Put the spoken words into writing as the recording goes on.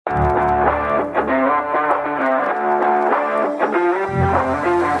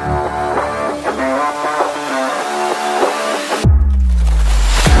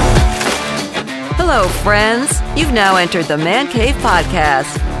friends. You've now entered the Man Cave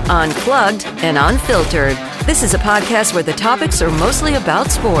Podcast, unplugged and unfiltered. This is a podcast where the topics are mostly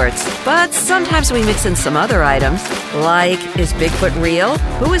about sports, but sometimes we mix in some other items, like, is Bigfoot real?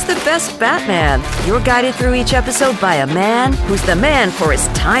 Who is the best Batman? You're guided through each episode by a man who's the man for his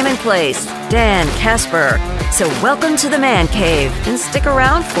time and place, Dan Casper. So welcome to the Man Cave, and stick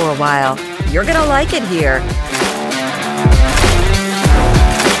around for a while. You're gonna like it here.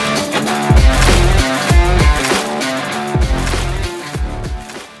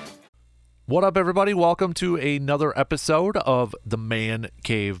 What up, everybody? Welcome to another episode of the Man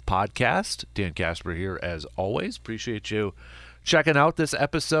Cave Podcast. Dan Casper here, as always. Appreciate you checking out this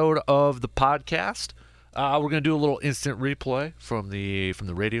episode of the podcast. We're going to do a little instant replay from the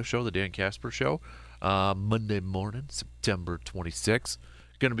radio show, the Dan Casper Show, Monday morning, September 26th.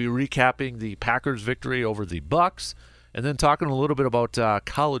 Going to be recapping the Packers' victory over the Bucs, and then talking a little bit about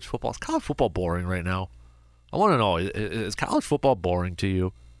college football. Is college football boring right now? I want to know, is college football boring to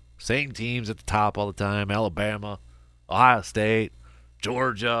you? Same teams at the top all the time, Alabama, Ohio State,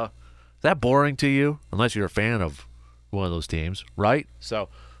 Georgia. Is that boring to you? Unless you're a fan of one of those teams, right? So,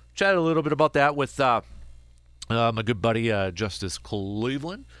 chat a little bit about that with my good buddy, Justice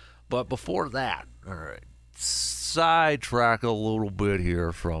Cleveland. But before that, all right, sidetrack a little bit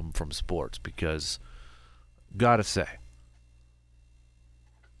here from sports, because, gotta say,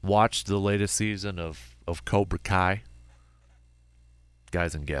 watched the latest season of Cobra Kai.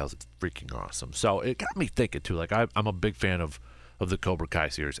 Guys and gals, it's freaking awesome. So it got me thinking too. Like, I'm a big fan of the Cobra Kai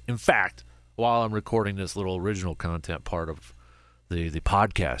series. In fact, while I'm recording this little original content part of the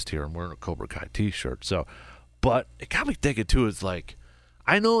podcast here, I'm wearing a Cobra Kai t-shirt. So, but it got me thinking too. It's like,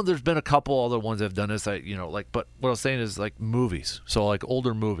 I know there's been a couple other ones that have done this. But what I was saying is, like, movies. So, like,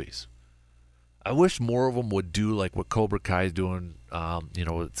 older movies. I wish more of them would do like what Cobra Kai is doing.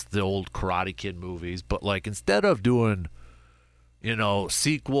 It's the old Karate Kid movies, but like, instead of doing,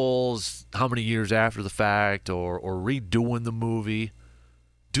 sequels how many years after the fact, or redoing the movie,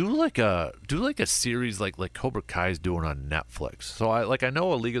 do like a series like Cobra Kai is doing on Netflix. So I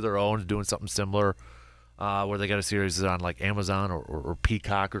know A League of Their Own is doing something similar, where they got a series on like Amazon or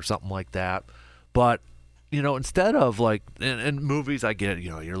Peacock or something like that. But instead of like in movies, I get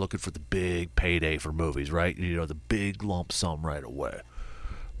you're looking for the big payday for movies, right? The big lump sum right away.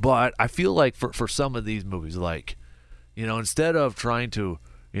 But I feel like for some of these movies, like, instead of trying to,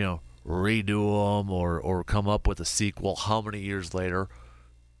 redo them or come up with a sequel how many years later,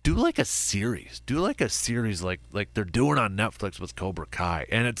 do like a series. Do like a series like they're doing on Netflix with Cobra Kai.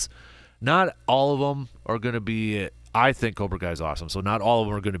 And it's not all of them are going to be, I think Cobra Kai is awesome, so not all of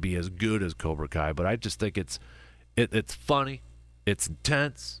them are going to be as good as Cobra Kai, but I just think it's funny, it's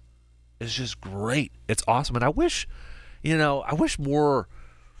intense, it's just great, it's awesome. And I wish more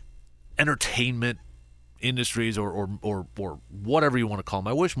entertainment industries or whatever you want to call them,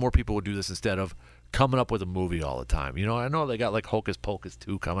 I wish more people would do this instead of coming up with a movie all the time. I know they got like Hocus Pocus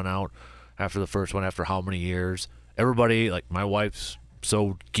 2 coming out after the first one, after how many years. Everybody, like my wife's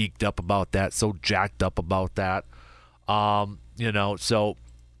so geeked up about that, so jacked up about that. So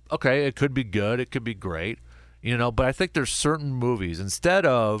okay, it could be good, it could be great, but I think there's certain movies, instead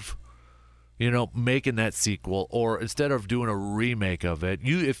of making that sequel, or instead of doing a remake of it,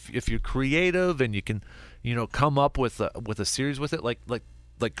 if you're creative and you can come up with a series with it,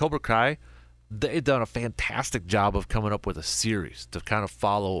 like Cobra Kai, they've done a fantastic job of coming up with a series to kind of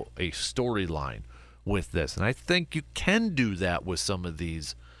follow a storyline with this. And I think you can do that with some of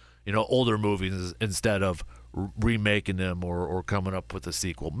these older movies, instead of remaking them or coming up with a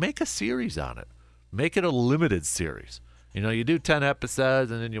sequel. Make a series on it. Make it a limited series. You do 10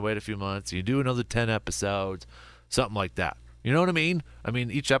 episodes and then you wait a few months. You do another 10 episodes, something like that. You know what I mean? I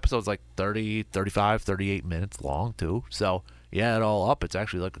mean, each episode's like 30, 35, 38 minutes long too. So, yeah, it all up, it's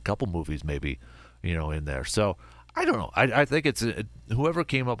actually like a couple movies maybe, in there. So, I don't know. I think it's whoever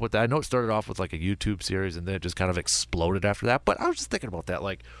came up with that. I know it started off with like a YouTube series and then it just kind of exploded after that. But I was just thinking about that.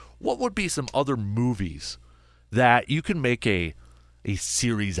 Like, what would be some other movies that you can make a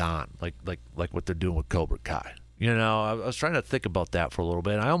series on, like what they're doing with Cobra Kai? I was trying to think about that for a little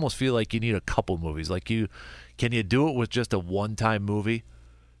bit. And I almost feel like you need a couple movies. Like, can you do it with just a one-time movie?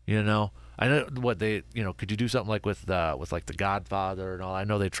 I know what they, could you do something like with like The Godfather and all? I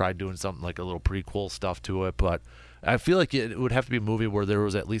know they tried doing something like a little prequel stuff to it, but I feel like it would have to be a movie where there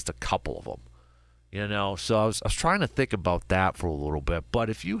was at least a couple of them. So I was trying to think about that for a little bit. But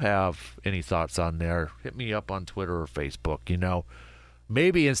if you have any thoughts on there, hit me up on Twitter or Facebook.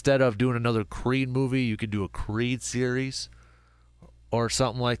 Maybe instead of doing another Creed movie, you could do a Creed series or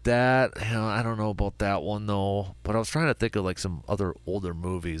something like that. I don't know about that one though. But I was trying to think of like some other older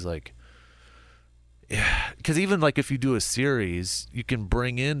movies. Like, because even like if you do a series, you can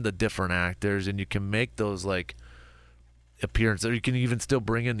bring in the different actors and you can make those like appearances, or you can even still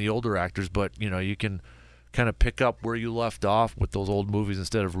bring in the older actors, but you can kind of pick up where you left off with those old movies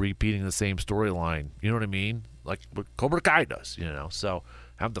instead of repeating the same storyline. You know what I mean? Like what Cobra Kai does, so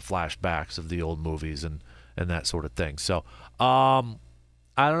have the flashbacks of the old movies and that sort of thing. So I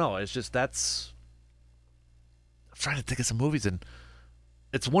don't know, it's just I'm trying to think of some movies, and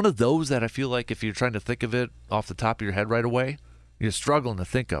it's one of those that I feel like if you're trying to think of it off the top of your head right away, you're struggling to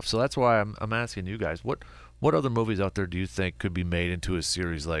think of. So that's why I'm asking you guys, what other movies out there do you think could be made into a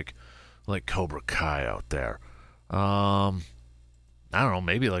series like Cobra Kai out there? I don't know,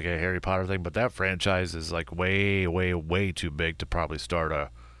 maybe like a Harry Potter thing, but that franchise is like way, way, way too big to probably start a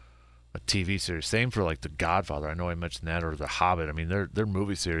TV series. Same for like The Godfather. I know I mentioned that, or The Hobbit. I mean, they're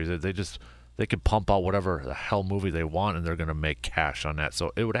movie series. They could pump out whatever the hell movie they want, and they're going to make cash on that.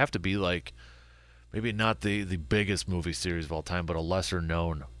 So it would have to be like maybe not the biggest movie series of all time, but a lesser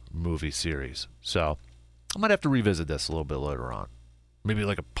known movie series. So I might have to revisit this a little bit later on. Maybe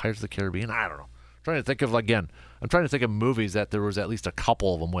like a Pirates of the Caribbean. I don't know. I'm trying to think of movies that there was at least a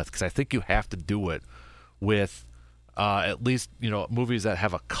couple of them with, because I think you have to do it with at least movies that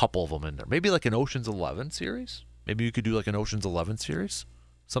have a couple of them in there. Maybe like an Ocean's 11 series. Maybe you could do like an Ocean's 11 series.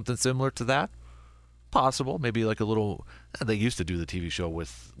 Something similar to that? Possible. Maybe like a little... They used to do the TV show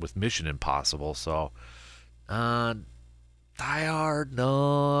with Mission Impossible, so... Die Hard,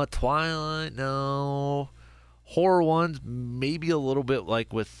 no. Twilight, no. Horror ones, maybe a little bit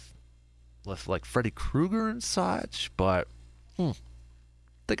like with like Freddy Krueger and such, but...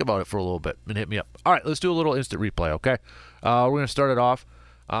 Think about it for a little bit and hit me up. All right, let's do a little instant replay, okay? We're going to start it off.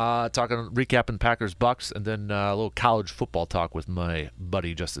 Recapping Packers Bucs, and then a little college football talk with my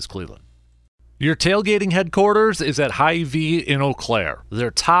buddy Justice Cleveland. Your tailgating headquarters is at Hy-Vee in Eau Claire.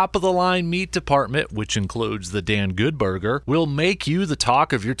 Their top-of-the-line meat department, which includes the Dan Good Burger, will make you the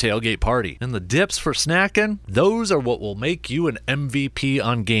talk of your tailgate party. And the dips for snacking, those are what will make you an MVP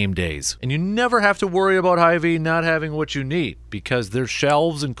on game days. And you never have to worry about Hy-Vee not having what you need, because their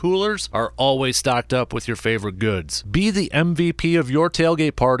shelves and coolers are always stocked up with your favorite goods. Be the MVP of your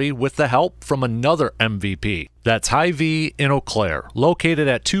tailgate party with the help from another MVP. That's Hy-Vee in Eau Claire, located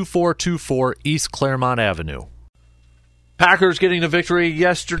at 2424 East Claremont Avenue. Packers getting the victory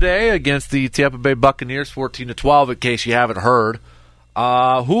yesterday against the Tampa Bay Buccaneers, 14-12, in case you haven't heard.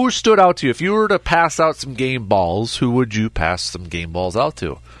 Who stood out to you? If you were to pass out some game balls, who would you pass some game balls out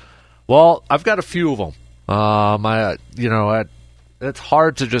to? Well, I've got a few of them. It's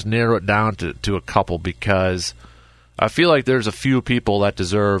hard to just narrow it down to a couple, because I feel like there's a few people that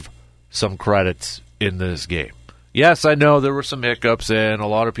deserve some credits in this game. Yes, I know there were some hiccups and a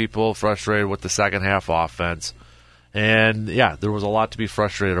lot of people frustrated with the second half offense. And yeah, there was a lot to be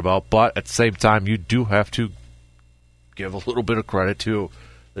frustrated about, but at the same time, you do have to give a little bit of credit to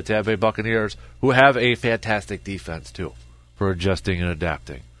the Tampa Bay Buccaneers, who have a fantastic defense too, for adjusting and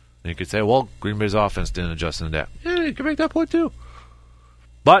adapting. And you could say, well, Green Bay's offense didn't adjust and adapt. Yeah, you can make that point too.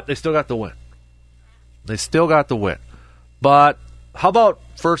 But they still got the win. But how about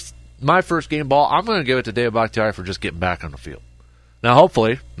my first game ball? I'm going to give it to David Bakhtiari for just getting back on the field. Now,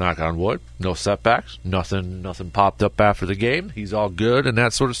 hopefully, knock on wood, no setbacks, nothing popped up after the game. He's all good and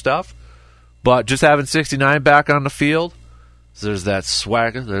that sort of stuff. But just having 69 back on the field, there's that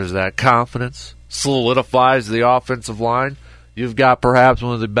swagger, there's that confidence, solidifies the offensive line. You've got perhaps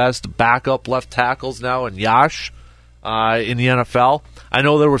one of the best backup left tackles now in Yash in the NFL. I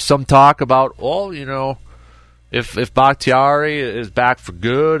know there was some talk about, if Bakhtiari is back for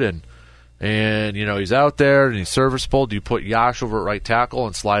good and he's out there and he's serviceable, do you put Yash over at right tackle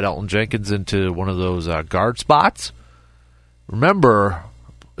and slide Elton Jenkins into one of those guard spots? Remember,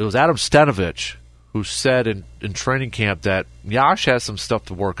 it was Adam Stenovich who said in training camp that Yash has some stuff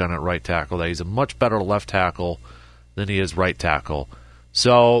to work on at right tackle, that he's a much better left tackle than he is right tackle.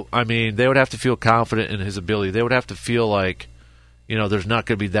 So, I mean, they would have to feel confident in his ability. They would have to feel like, there's not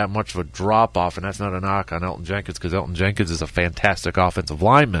going to be that much of a drop-off, and that's not a knock on Elton Jenkins, because Elton Jenkins is a fantastic offensive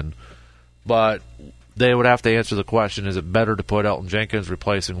lineman. But they would have to answer the question, is it better to put Elton Jenkins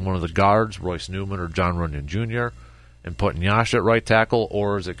replacing one of the guards, Royce Newman or John Runyon Jr., and putting Yash at right tackle,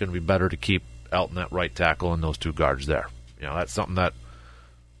 or is it going to be better to keep Elton at right tackle and those two guards there? That's something that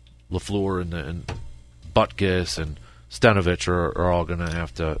LaFleur and Butkus and Stenovich are all going to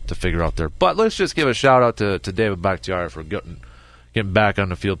have to figure out there. But let's just give a shout-out to David Bakhtiari for getting back on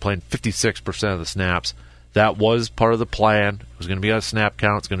the field, playing 56% of the snaps. That was part of the plan. It was going to be on a snap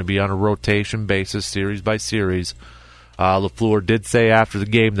count. It's going to be on a rotation basis, series by series. LaFleur did say after the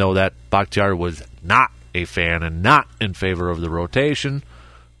game, though, that Bakhtiari was not a fan and not in favor of the rotation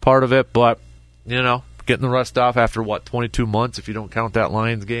part of it. But, getting the rust off after, 22 months if you don't count that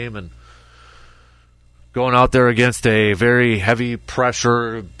Lions game, and going out there against a very heavy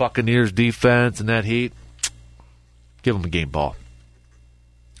pressure Buccaneers defense in that heat. Give him a game ball.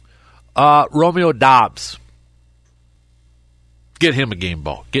 Romeo Doubs. Get him a game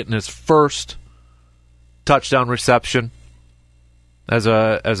ball. Getting his first touchdown reception as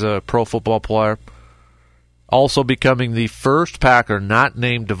a pro football player. Also becoming the first Packer not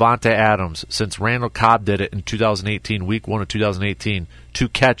named Devontae Adams since Randall Cobb did it in 2018, week 1 of 2018, to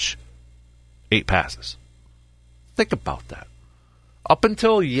catch 8 passes. Think about that. Up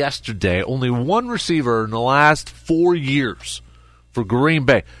until yesterday, only one receiver in the last 4 years for Green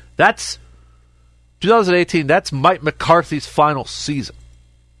Bay. That's 2018. That's Mike McCarthy's final season.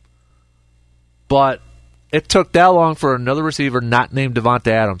 But it took that long for another receiver not named Devontae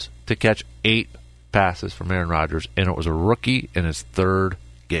Adams to catch 8 passes from Aaron Rodgers, and it was a rookie in his 3rd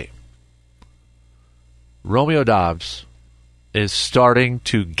game. Romeo Doubs is starting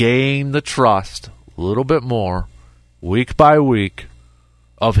to gain the trust a little bit more week by week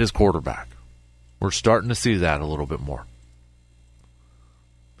of his quarterback. We're starting to see that a little bit more.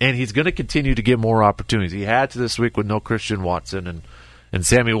 And he's going to continue to get more opportunities. He had to this week with no Christian Watson and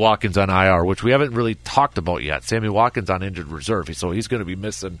Sammy Watkins on IR, which we haven't really talked about yet. Sammy Watkins on injured reserve, so he's going to be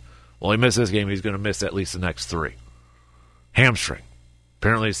missing. Well, he missed this game. He's going to miss at least the next 3. Hamstring.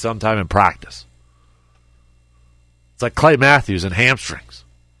 Apparently sometime in practice. It's like Clay Matthews and hamstrings.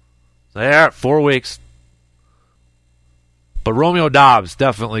 There, 4 weeks. But Romeo Doubs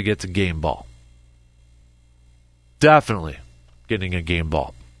definitely gets a game ball. Definitely getting a game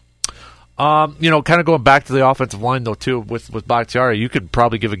ball. Kind of going back to the offensive line, though, too, with Bakhtiari, you could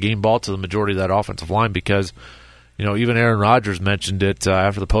probably give a game ball to the majority of that offensive line because, even Aaron Rodgers mentioned it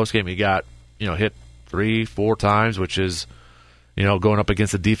after the postgame. He got, hit 3-4 times, which is, going up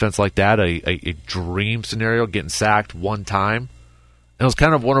against a defense like that, a dream scenario, getting sacked 1 time. And it was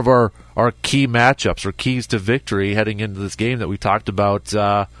kind of one of our key matchups or keys to victory heading into this game that we talked about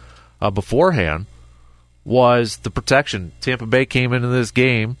beforehand was the protection. Tampa Bay came into this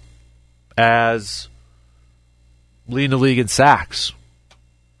game as leading the league in sacks.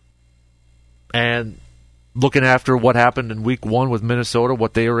 And looking after what happened in week 1 with Minnesota,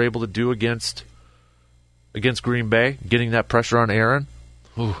 what they were able to do against Green Bay, getting that pressure on Aaron.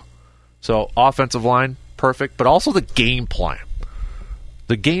 Ooh. So offensive line, perfect, but also the game plan.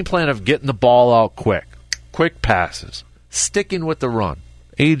 The game plan of getting the ball out quick passes, sticking with the run.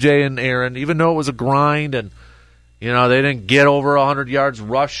 AJ and Aaron, even though it was a grind and, they didn't get over 100 yards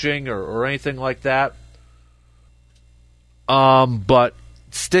rushing or anything like that. But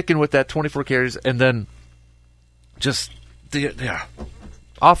sticking with that 24 carries and then just the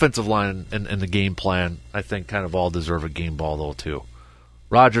offensive line and the game plan, I think kind of all deserve a game ball, though, too.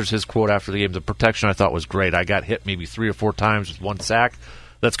 Rodgers, his quote after the game, the protection I thought was great. I got hit maybe 3 or 4 times with 1 sack.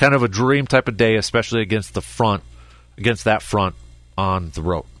 That's kind of a dream type of day, especially against that front on the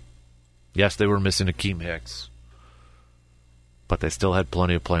road. Yes, they were missing Akeem Hicks, but they still had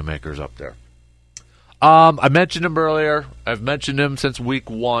plenty of playmakers up there. I mentioned him earlier. I've mentioned him since week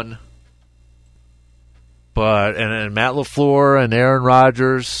 1. And Matt LaFleur and Aaron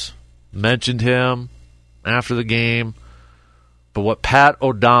Rodgers mentioned him after the game. But what Pat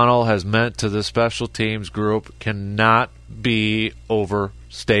O'Donnell has meant to the special teams group cannot be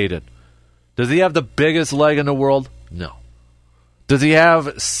overstated. Does he have the biggest leg in the world? No. Does he have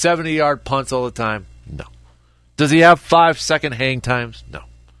 70-yard punts all the time? No. Does he have 5-second hang times? No.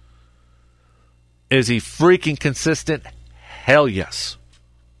 Is he freaking consistent? Hell yes.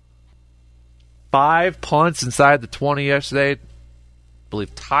 5 punts inside the 20 yesterday. I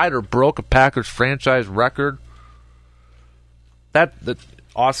believe tied or broke a Packers franchise record. That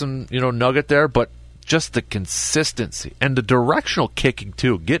awesome, nugget there, but just the consistency and the directional kicking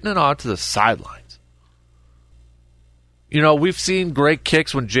too, getting it onto the sidelines. We've seen great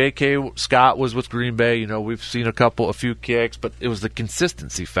kicks when J.K. Scott was with Green Bay. We've seen a few kicks, but it was the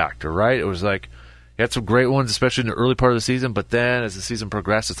consistency factor, right? It was like he had some great ones, especially in the early part of the season, but then as the season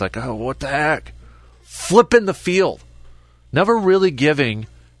progressed, it's like, oh, what the heck? Flipping the field. Never really giving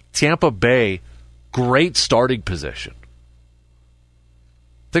Tampa Bay great starting position.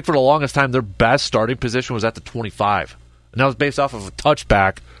 I think for the longest time, their best starting position was at the 25. And that was based off of a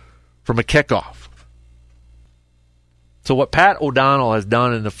touchback from a kickoff. So what Pat O'Donnell has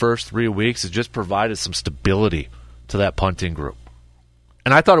done in the first 3 weeks is just provided some stability to that punting group.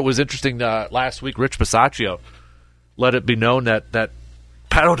 And I thought it was interesting last week, Rich Bisaccio let it be known that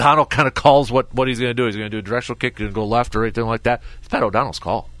Pat O'Donnell kind of calls what he's going to do. He's going to do a directional kick and go left or anything like that. It's Pat O'Donnell's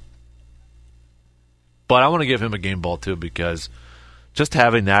call. But I want to give him a game ball, too, because just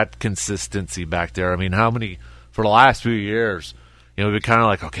having that consistency back there. I mean, for the last few years, we've been kind of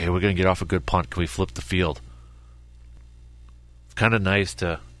like, okay, we're going to get off a good punt. Can we flip the field? It's kind of nice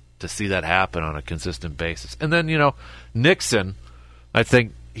to see that happen on a consistent basis. And then, Nixon, I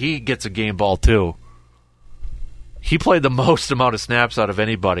think he gets a game ball too. He played the most amount of snaps out of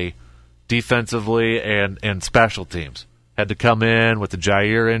anybody defensively and special teams. Had to come in with the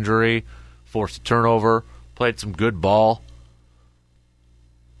Jair injury, forced a turnover, played some good ball.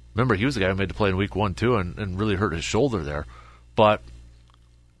 Remember, he was the guy who made the play in week 1 too and really hurt his shoulder there. But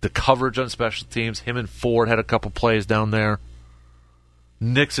the coverage on special teams, him and Ford had a couple plays down there.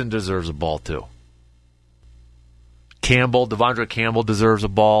 Nixon deserves a ball too. Devondre Campbell deserves a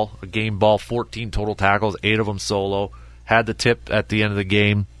game ball, 14 total tackles, 8 of them solo. Had the tip at the end of the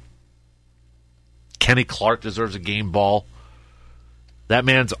game. Kenny Clark deserves a game ball. That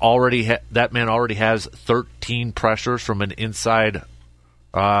man already has 13 pressures from an inside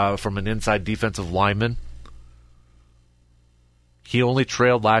defensive lineman. He only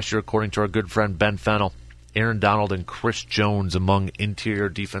trailed last year, according to our good friend Ben Fennell, Aaron Donald and Chris Jones among interior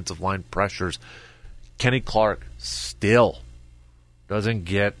defensive line pressures. Kenny Clark still doesn't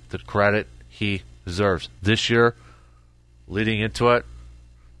get the credit he deserves. This year, leading into it,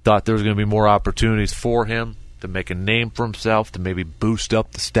 thought there was going to be more opportunities for him to make a name for himself, to maybe boost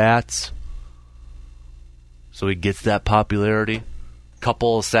up the stats so he gets that popularity.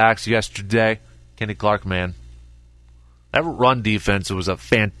 Couple of sacks yesterday. Kenny Clark, man. That run defense was a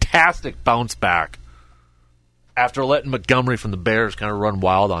fantastic bounce back after letting Montgomery from the Bears kind of run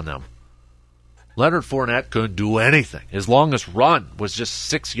wild on them. Leonard Fournette couldn't do anything. His longest run was just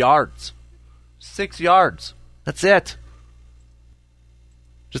 6 yards. 6 yards. That's it.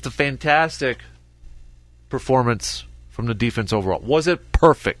 Just a fantastic performance from the defense overall. Was it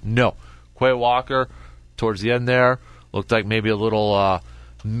perfect? No. Quay Walker, towards the end there, looked like maybe a little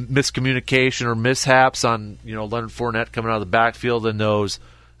miscommunication or mishaps on Leonard Fournette coming out of the backfield in those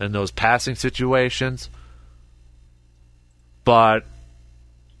passing situations. But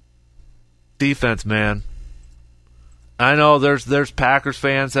defense, man. I know there's Packers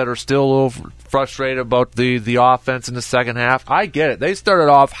fans that are still a little frustrated about the offense in the second half. I get it. They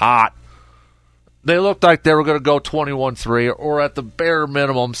started off hot. They looked like they were going to go 21-3 or at the bare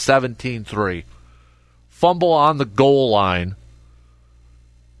minimum 17-3. Fumble on the goal line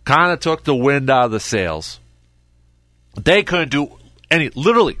kind of took the wind out of the sails. They couldn't do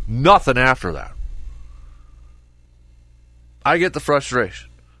literally nothing after that. I get the frustration.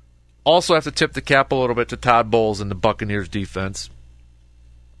 Also have to tip the cap a little bit to Todd Bowles and the Buccaneers defense.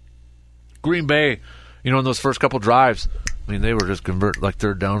 Green Bay, in those first couple drives, I mean, they were just like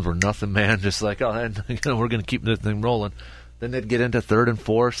third downs were nothing, man. Just like, we're going to keep this thing rolling. Then they'd get into 3rd and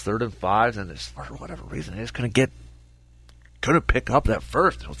 4s, 3rd and 5s, and just, for whatever reason, they just couldn't pick up that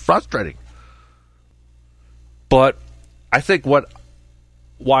first. It was frustrating. But I think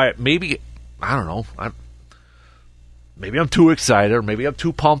maybe I'm too excited, or maybe I'm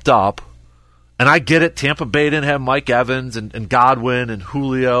too pumped up. And I get it. Tampa Bay didn't have Mike Evans and Godwin and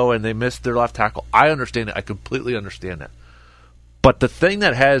Julio, and they missed their left tackle. I understand it. I completely understand that. But the thing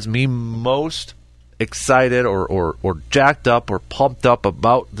that has me most excited or jacked up or pumped up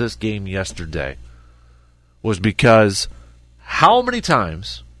about this game yesterday was because how many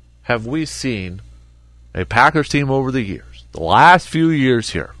times have we seen a Packers team over the years, the last few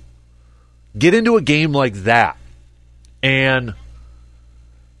years here, get into a game like that, and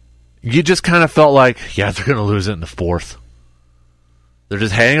you just kind of felt like, yeah, they're going to lose it in the 4th. They're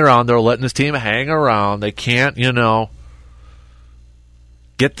just hanging around. They're letting this team hang around. They can't,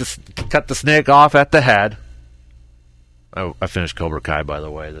 cut the snake off at the head. I finished Cobra Kai, by the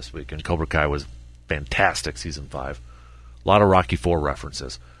way, this week, and Cobra Kai was fantastic, season 5. A lot of Rocky IV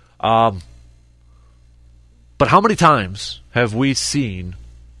references. But how many times have we seen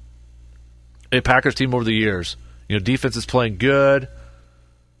a Packers team over the years, defense is playing good,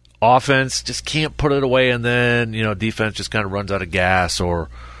 offense just can't put it away, and then, defense just kind of runs out of gas or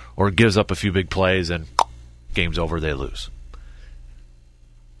gives up a few big plays, and game's over, they lose.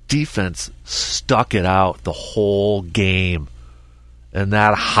 Defense stuck it out the whole game in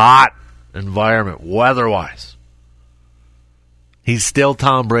that hot environment, weather-wise. He's still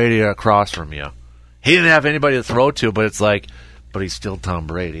Tom Brady across from you. He didn't have anybody to throw to, but it's like, but he's still Tom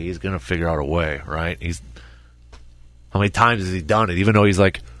Brady. He's going to figure out a way, right? How many times has he done it? Even though he's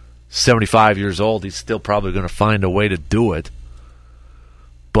like 75 years old, he's still probably going to find a way to do it.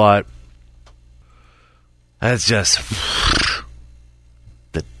 But that's just...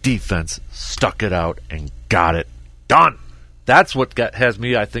 the defense stuck it out and got it done. That's what has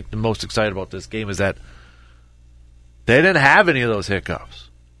me, I think, the most excited about this game, is that They didn't have any of those hiccups.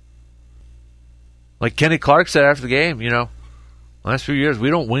 Like Kenny Clark said after the game, last few years, we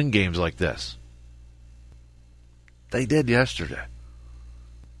don't win games like this. They did yesterday.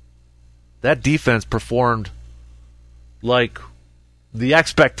 That defense performed like the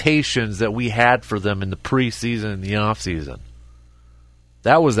expectations that we had for them in the preseason and the offseason.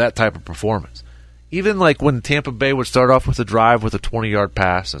 That was that type of performance. Even like when Tampa Bay would start off with a drive with a 20-yard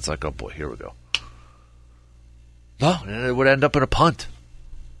pass, it's like, oh boy, here we go. No, and it would end up in a punt.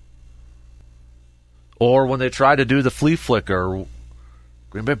 Or when they tried to do the flea flicker,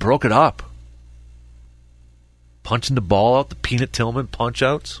 Green Bay broke it up. Punching the ball out, the Peanut Tillman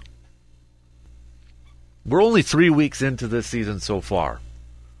punch-outs. We're only 3 weeks into this season so far.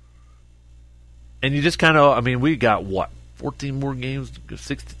 And you just kind of, we got what? 14 more games,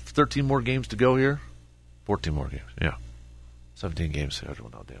 13 more games to go here? 14 more games, yeah. 17 games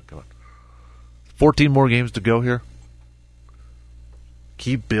scheduled now, damn, come on. 14 more games to go here.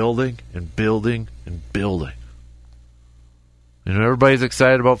 Keep building and building and building. Everybody's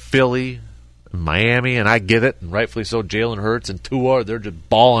excited about Philly and Miami, and I get it, and rightfully so. Jalen Hurts and Tua, they're just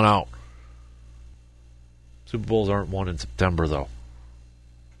balling out. Super Bowls aren't won in September, though.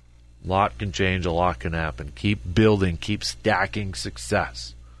 A lot can change, a lot can happen. Keep building, keep stacking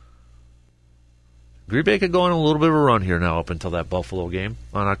success. Green Bay could go on a little bit of a run here now up until that Buffalo game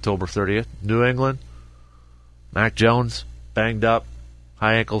on October 30th. New England, Mac Jones, banged up,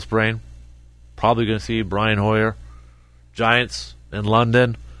 high ankle sprain. Probably going to see Brian Hoyer. Giants in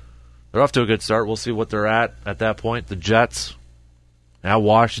London. They're off to a good start. We'll see what they're at that point. The Jets at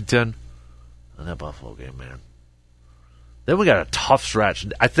Washington. And that Buffalo game, man. Then we got a tough stretch.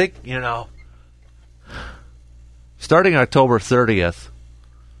 I think, starting October 30th,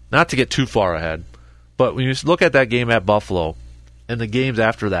 not to get too far ahead, but when you look at that game at Buffalo and the games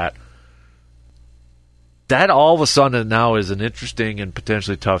after that, that all of a sudden now is an interesting and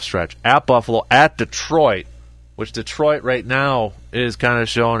potentially tough stretch. At Buffalo, at Detroit, which Detroit right now is kind of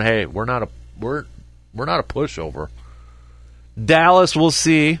showing, hey, we're not a pushover. Dallas, we'll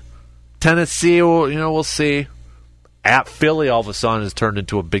see. Tennessee, we'll see. At Philly, all of a sudden, has turned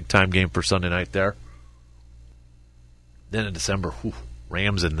into a big-time game for Sunday night there. Then in December,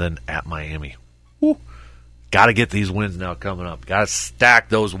 Rams, and then at Miami. Got to get these wins now coming up. Got to stack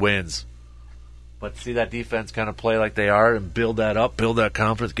those wins. But see that defense kind of play like they are and build that up, build that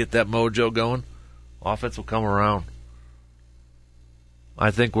confidence, get that mojo going. Offense will come around. I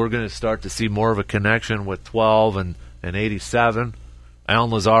think we're going to start to see more of a connection with 12 and 87.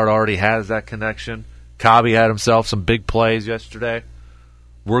 Alan Lazard already has that connection. Cobby had himself some big plays yesterday.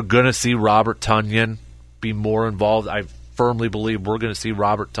 We're going to see Robert Tonyan be more involved. I firmly believe we're going to see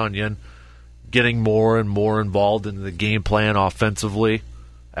Robert Tonyan getting more and more involved in the game plan offensively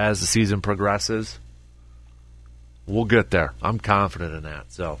as the season progresses. We'll get there. I'm confident in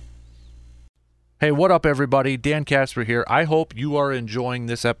that. So, hey, what up, everybody? Dan Casper here. I hope you are enjoying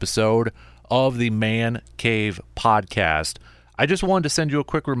this episode of the Man Cave Podcast. I just wanted to send you a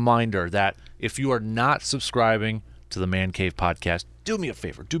quick reminder that if you are not subscribing to the Man Cave Podcast, do me a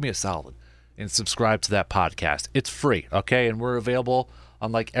favor, do me a solid, and subscribe to that podcast. It's free, okay? And we're available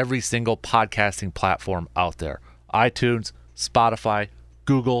on like every single podcasting platform out there. iTunes, Spotify,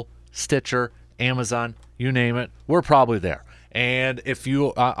 Google, Stitcher, Amazon, you name it. We're probably there. And if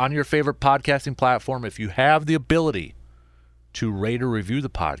you, on your favorite podcasting platform, if you have the ability to rate or review the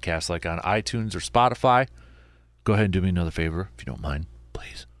podcast, like on iTunes or Spotify, go ahead and do me another favor, if you don't mind,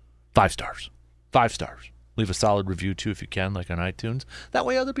 please. 5 stars. 5 stars. Leave a solid review, too, if you can, like on iTunes. That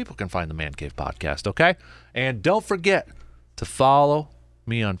way other people can find the Man Cave Podcast, okay? And don't forget to follow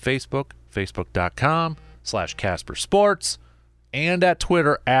me on Facebook, facebook.com/Casper Sports, and at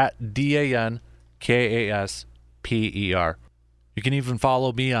Twitter at DANKASPER. You can even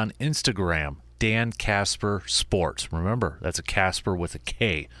follow me on Instagram, Dan Casper Sports. Remember, that's a Casper with a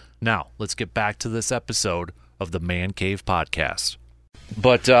K. Now, let's get back to this episode of the Man Cave Podcast.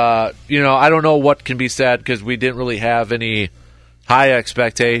 But, I don't know what can be said because we didn't really have any high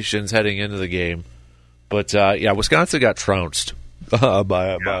expectations heading into the game. But, Wisconsin got trounced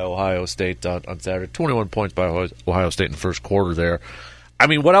by Ohio State on Saturday. 21 points by Ohio State in the first quarter there. I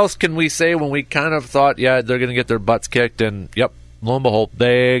mean, what else can we say when we kind of thought, they're going to get their butts kicked? And, yep, lo and behold,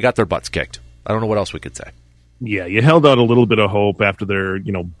 they got their butts kicked. I don't know what else we could say. Yeah, you held out a little bit of hope after their,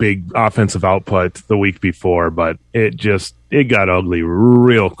 big offensive output the week before, but it got ugly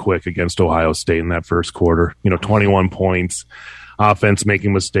real quick against Ohio State in that first quarter. 21 points, offense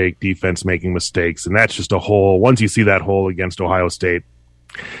making mistake, defense making mistakes, and that's just a hole. Once you see that hole against Ohio State,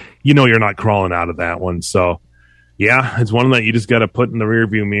 you're not crawling out of that one. So, yeah, it's one that you just got to put in the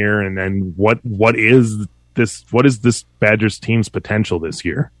rearview mirror, and then what is this Badgers team's potential this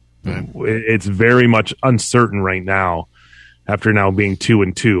year? Right. It's very much uncertain right now after now being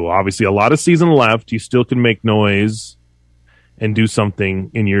 2-2. Obviously, a lot of season left. You still can make noise and do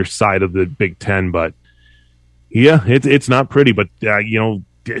something in your side of the Big Ten, but yeah, it's not pretty. But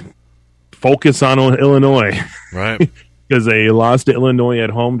focus on Illinois, right? Because a loss to Illinois at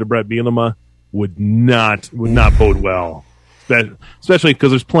home to Brett Bielema would not bode well, especially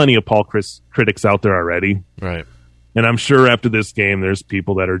because there's plenty of Paul critics out there already, right? And I'm sure after this game, there's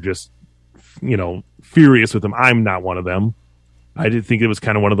people that are just furious with him. I'm not one of them. I did think it was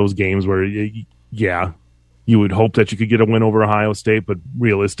kind of one of those games where, you would hope that you could get a win over Ohio State, but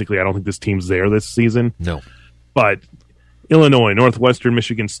realistically, I don't think this team's there this season. No. But Illinois, Northwestern,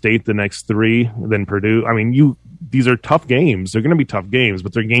 Michigan State, the next three, then Purdue. I mean, these are tough games. They're going to be tough games,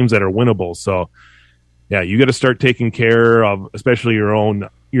 but they're games that are winnable. So, yeah, you got to start taking care of, especially your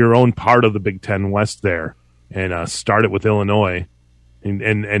own part of the Big Ten West there, and start it with Illinois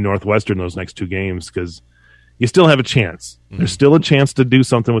and Northwestern those next two games, because you still have a chance. Mm-hmm. There's still a chance to do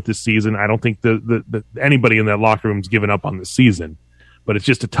something with this season. I don't think the anybody in that locker room's given up on the season, but it's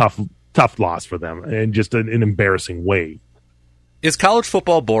just a tough loss for them, and just an embarrassing way. Is college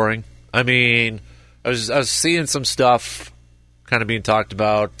football boring? I mean, I was seeing some stuff kind of being talked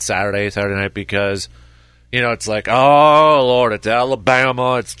about Saturday night, because it's like, oh Lord, it's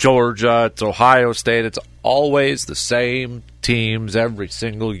Alabama, it's Georgia, it's Ohio State, it's always the same teams every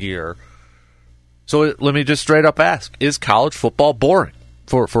single year. So let me just straight up ask: is college football boring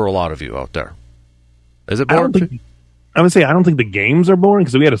for a lot of you out there? Is it boring? I would say I don't think the games are boring,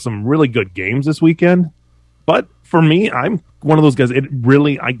 because we had some really good games this weekend. But for me, I'm one of those guys.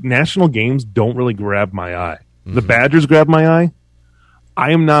 National games don't really grab my eye. Mm-hmm. The Badgers grab my eye.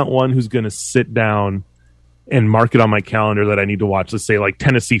 I am not one who's going to sit down and mark it on my calendar that I need to watch. Let's say like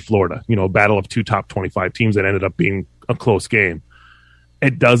Tennessee, Florida. A battle of two top 25 teams that ended up being a close game.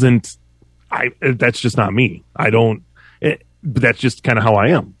 It doesn't. That's just not me. But that's just kind of how I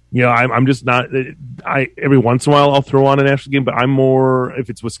am. I'm just not. Every once in a while I'll throw on a national game, but I'm more, if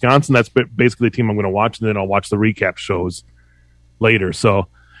it's Wisconsin, that's basically the team I'm going to watch, and then I'll watch the recap shows later. So,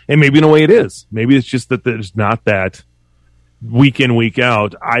 and maybe in a way it is. Maybe it's just that there's not that week in, week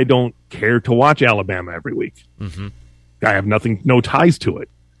out. I don't care to watch Alabama every week. Mm-hmm. I have no ties to it.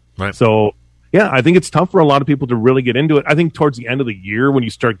 Right. So, yeah, I think it's tough for a lot of people to really get into it. I think towards the end of the year, when you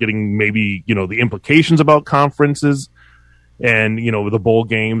start getting maybe, the implications about conferences and, the bowl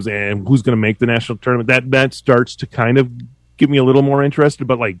games and who's going to make the national tournament, that starts to kind of get me a little more interested.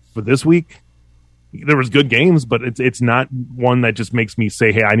 But like for this week, there was good games, but it's not one that just makes me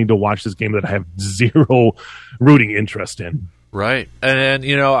say, hey, I need to watch this game that I have zero rooting interest in. Right. And,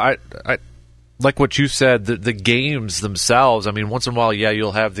 I like what you said, the games themselves. I mean, once in a while,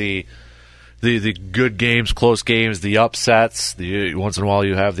 you'll have the good games, close games, the upsets. Once in a while,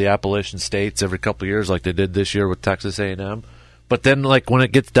 you have the Appalachian States every couple of years, like they did this year with Texas A&M. But then, like when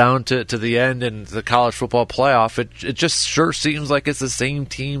it gets down to the end and the college football playoff, it just sure seems like it's the same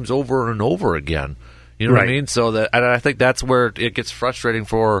teams over and over again. You know what I mean? So and I think that's where it gets frustrating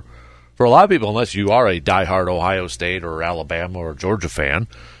for a lot of people, unless you are a diehard Ohio State or Alabama or Georgia fan.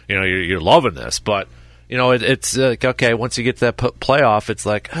 You're loving this, but it's like, okay, once you get to that playoff, it's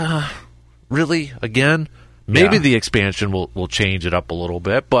like, really? Again? Maybe the expansion will change it up a little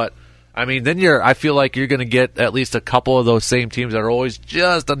bit, but I mean, then I feel like you're going to get at least a couple of those same teams that are always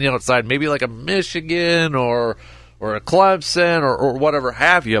just on the outside, maybe like a Michigan or a Clemson or whatever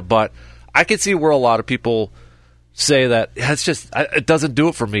have you, but I can see where a lot of people say that it's just, it doesn't do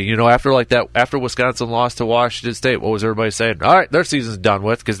it for me. After Wisconsin lost to Washington State, what was everybody saying? All right, their season's done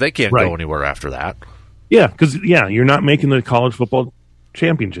with, because they can't go anywhere after that. Yeah, because, you're not making the college football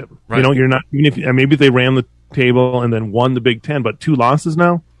championship. Right. You're not, even if maybe they ran the table and then won the Big Ten, but 2 losses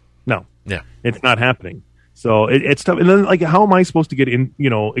now? No. Yeah. It's not happening. So it's tough. And then, like, how am I supposed to get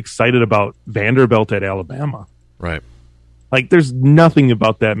excited about Vanderbilt at Alabama? Right. Like, there's nothing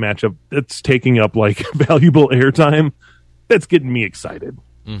about that matchup that's taking up, like, valuable airtime that's getting me excited.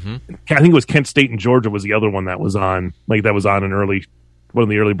 Mm-hmm. I think it was Kent State and Georgia was the other one that was on, one of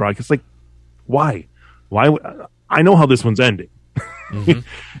the early broadcasts. Like, why? I know how this one's ending. Mm-hmm.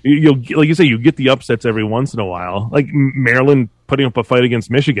 You'll, like you say, you get the upsets every once in a while, like Maryland putting up a fight against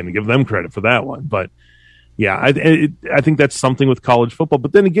Michigan, to give them credit for that one. But yeah, I think that's something with college football.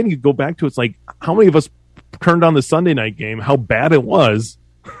 But then again, you go back to, it's like, how many of us turned on the Sunday night game, how bad it was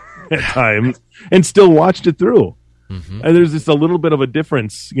at times, and still watched it through. Mm-hmm. And there's just a little bit of a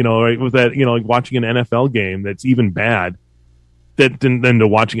difference, right, with that, like watching an NFL game that's even bad than to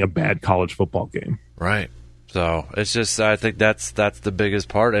watching a bad college football game. Right. So it's just, I think that's the biggest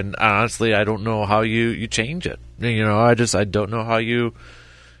part. And honestly, I don't know how you change it. I don't know how you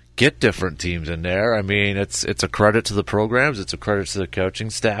get different teams in there. I mean, it's a credit to the programs, it's a credit to the coaching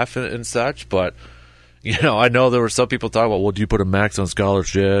staff and such. But I know there were some people talking about, well, do you put a max on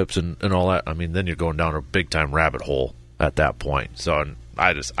scholarships and all that? I mean, then you're going down a big time rabbit hole at that point. So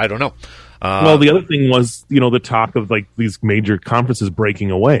I don't know. Well, the other thing was, the talk of like these major conferences breaking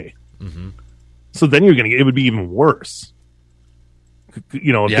away. Mm-hmm. So then it would be even worse. If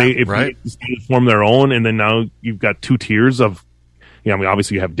they form their own, and then now you've got two tiers of,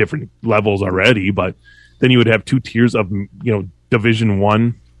 obviously you have different levels already, but then you would have two tiers of, Division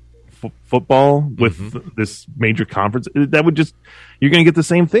I football with this major conference. That would you're going to get the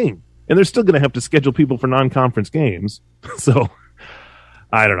same thing, and they're still going to have to schedule people for non-conference games. So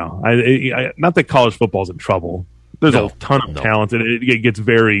I don't know. I not that college football's in trouble. There's a ton of talent, and it gets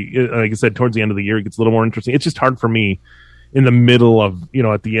very, like I said, towards the end of the year, it gets a little more interesting. It's just hard for me in the middle of,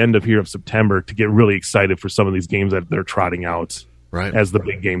 at the end of September to get really excited for some of these games that they're trotting out as the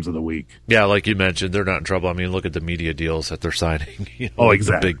big games of the week. Yeah, like you mentioned, they're not in trouble. I mean, look at the media deals that they're signing.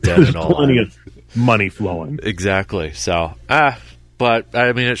 Exactly. The Big Ten and all plenty of money flowing. Exactly. So, but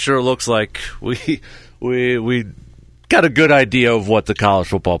I mean, it sure looks like we got a good idea of what the college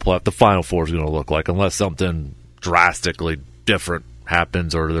football the Final Four is going to look like, unless something drastically different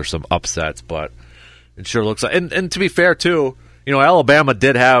happens or there's some upsets. But it sure looks like, and to be fair too, Alabama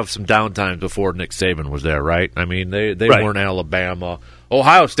did have some downtimes before Nick Saban was there, right? I mean, they weren't Alabama.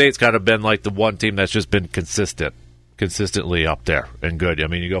 Ohio State's kind of been like the one team that's just been consistently up there and good. I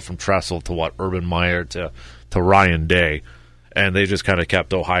mean, you go from Tressel to Urban Meyer to Ryan Day, and they just kind of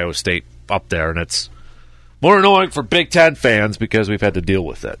kept Ohio State up there, and it's more annoying for Big Ten fans because we've had to deal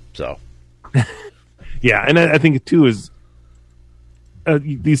with it. So. Yeah, and I think, too, is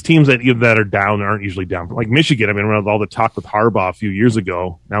these teams that are down aren't usually down. Like Michigan, I mean, around all the talk with Harbaugh a few years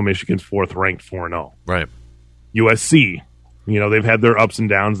ago, now Michigan's fourth ranked 4-0. Right. USC, they've had their ups and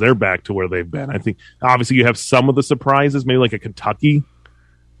downs. They're back to where they've been. I think, obviously, you have some of the surprises, maybe like a Kentucky.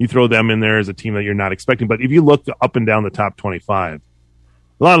 You throw them in there as a team that you're not expecting. But if you look up and down the top 25,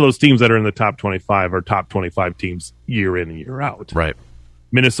 a lot of those teams that are in the top 25 are top 25 teams year in and year out. Right.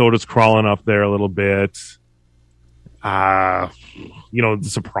 Minnesota's crawling up there a little bit. The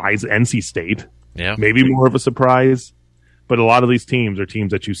surprise, NC State. Yeah. Maybe more of a surprise. But a lot of these teams are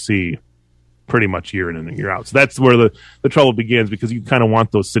teams that you see pretty much year in and year out. So that's where the trouble begins, because you kind of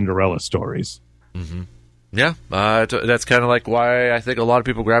want those Cinderella stories. Mm-hmm. Yeah. That's kind of like why I think a lot of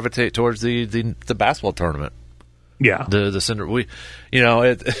people gravitate towards the basketball tournament. Yeah, the Cinderella.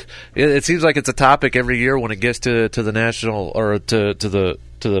 It seems like it's a topic every year when it gets to the national or to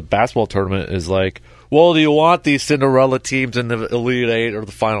the basketball tournament. Is like, well, do you want these Cinderella teams in the Elite Eight or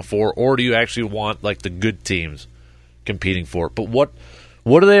the Final Four, or do you actually want like the good teams competing for it? But what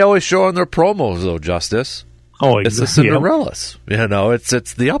do they always show on their promos though, Justice? Oh, it's the Cinderellas. Yeah.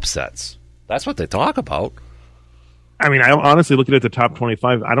 It's the upsets. That's what they talk about. I mean, I honestly, looking at the top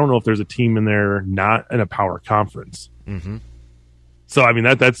 25, I don't know if there's a team in there not in a power conference. Mm-hmm. So, I mean,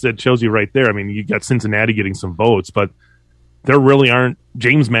 that shows you right there. I mean, you got Cincinnati getting some votes, but there really aren't.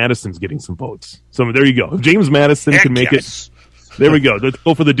 James Madison's getting some votes. So there you go. If James Madison can make it, there we go. Let's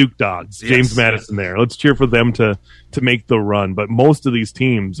go for the Duke Dogs. James Madison there. Let's cheer for them to make the run. But most of these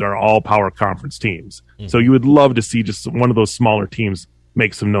teams are all power conference teams. Mm-hmm. So you would love to see just one of those smaller teams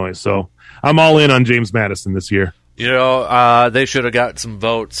make some noise. So I'm all in on James Madison this year. They should have got some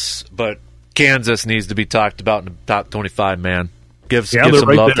votes, but Kansas needs to be talked about in the top 25, man. Give some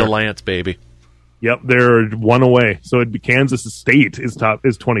right love there to Lance, baby. Yep, they're one away. So it'd be Kansas State is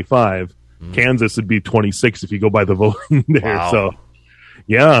 25. Kansas would be 26 if you go by the voting there. Wow. So,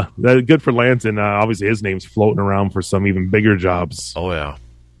 yeah, good for Lance, and obviously his name's floating around for some even bigger jobs. Oh, yeah.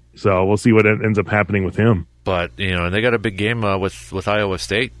 So we'll see what ends up happening with him. But, and they got a big game with Iowa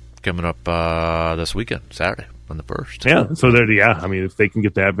State coming up this weekend, Saturday. On the first. Yeah, so I mean, if they can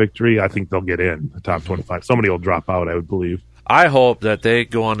get that victory, I think they'll get in the top 25. Somebody will drop out, I would believe. I hope that they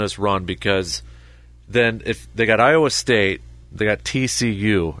go on this run, because then if they got Iowa State, they got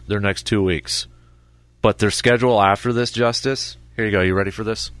TCU their next 2 weeks. But their schedule after this, Justice, here you go. You ready for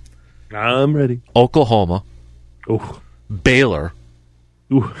this? I'm ready. Oklahoma. Ooh. Baylor.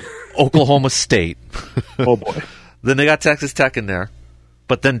 Ooh. Oklahoma State. Oh, boy. Then they got Texas Tech in there.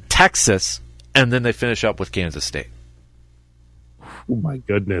 But then Texas. And then they finish up with Kansas State. Oh, my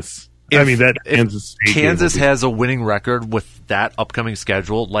goodness. Kansas State. Kansas has a winning record with that upcoming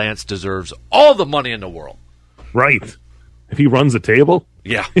schedule. Lance deserves all the money in the world. Right. If he runs the table?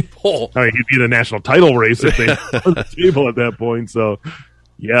 Yeah. All right, he'd be in the national title race if they run the table at that point. So,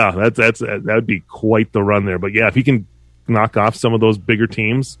 Yeah, that'd be quite the run there. But yeah, if he can knock off some of those bigger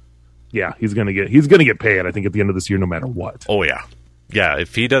teams, yeah, he's gonna get paid. I think at the end of this year, no matter what. Oh yeah, yeah.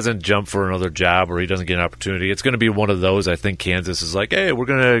 If he doesn't jump for another job or he doesn't get an opportunity, it's going to be one of those. I think Kansas is like, hey, we're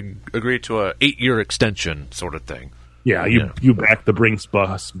going to agree to a 8-year extension sort of thing. Yeah, you back the Brinks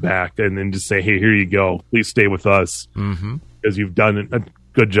bus back, and then just say, hey, here you go. Please stay with us because you've done a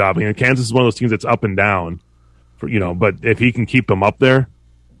good job. Kansas is one of those teams that's up and down, but if he can keep them up there,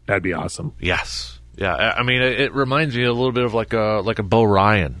 that'd be awesome. Yes, yeah. I mean, it reminds me a little bit of like a Bo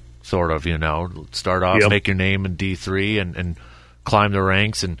Ryan sort of. Start off, make your name in D3, and climb the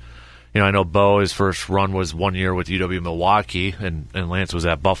ranks. And I know Bo, his first run was 1 year with UW Milwaukee, and Lance was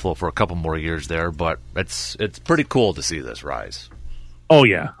at Buffalo for a couple more years there. But it's pretty cool to see this rise. Oh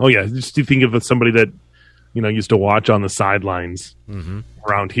yeah. Just to think of somebody that used to watch on the sidelines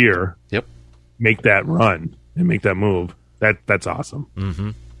around here. Yep. Make that run and make that move. That's awesome. Mm-hmm.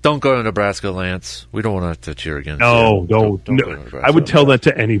 Don't go to Nebraska, Lance. We don't want to cheer against you. No. I would tell that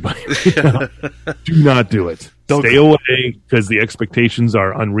to anybody. Do not do it. Stay away because the expectations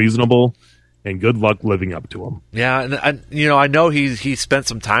are unreasonable, and good luck living up to them. Yeah, and I know he spent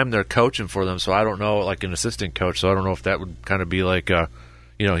some time there coaching for them, so I don't know, like an assistant coach, so I don't know if that would kind of be like,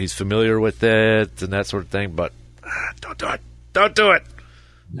 he's familiar with it and that sort of thing, but don't do it. Don't do it.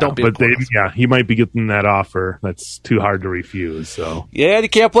 Don't be. But he might be getting that offer. That's too hard to refuse. So yeah, you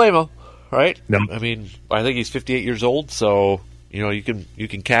can't blame him, right? No. I mean, I think he's 58 years old, so you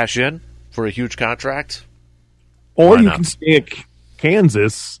can cash in for a huge contract, or you can stay at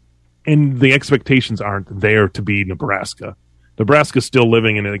Kansas, and the expectations aren't there to be Nebraska. Nebraska's still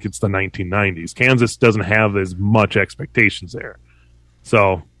living in it's the 1990s. Kansas doesn't have as much expectations there,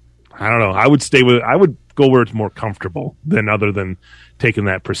 so I don't know. I would go where it's more comfortable other than taking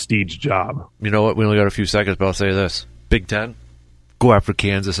that prestige job. You know what? We only got a few seconds, but I'll say this. Big Ten, go after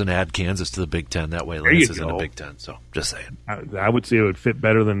Kansas and add Kansas to the Big Ten. That way Lance is in the Big Ten. So just saying. I would say it would fit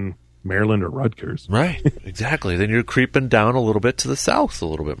better than Maryland or Rutgers. Right, exactly. Then you're creeping down a little bit to the south a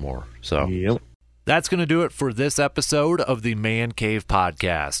little bit more. So yep. That's going to do it for this episode of the Man Cave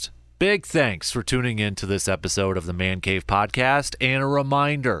Podcast. Big thanks for tuning in to this episode of the Man Cave Podcast. And a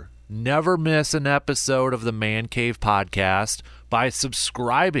reminder, never miss an episode of the Man Cave Podcast by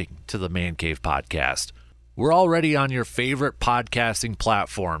subscribing to the Man Cave Podcast. We're already on your favorite podcasting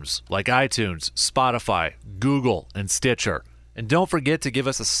platforms like iTunes, Spotify, Google, and Stitcher. And don't forget to give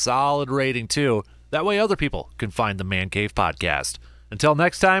us a solid rating too. That way other people can find the Man Cave Podcast. Until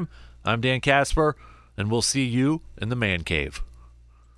next time, I'm Dan Casper, and we'll see you in the Man Cave.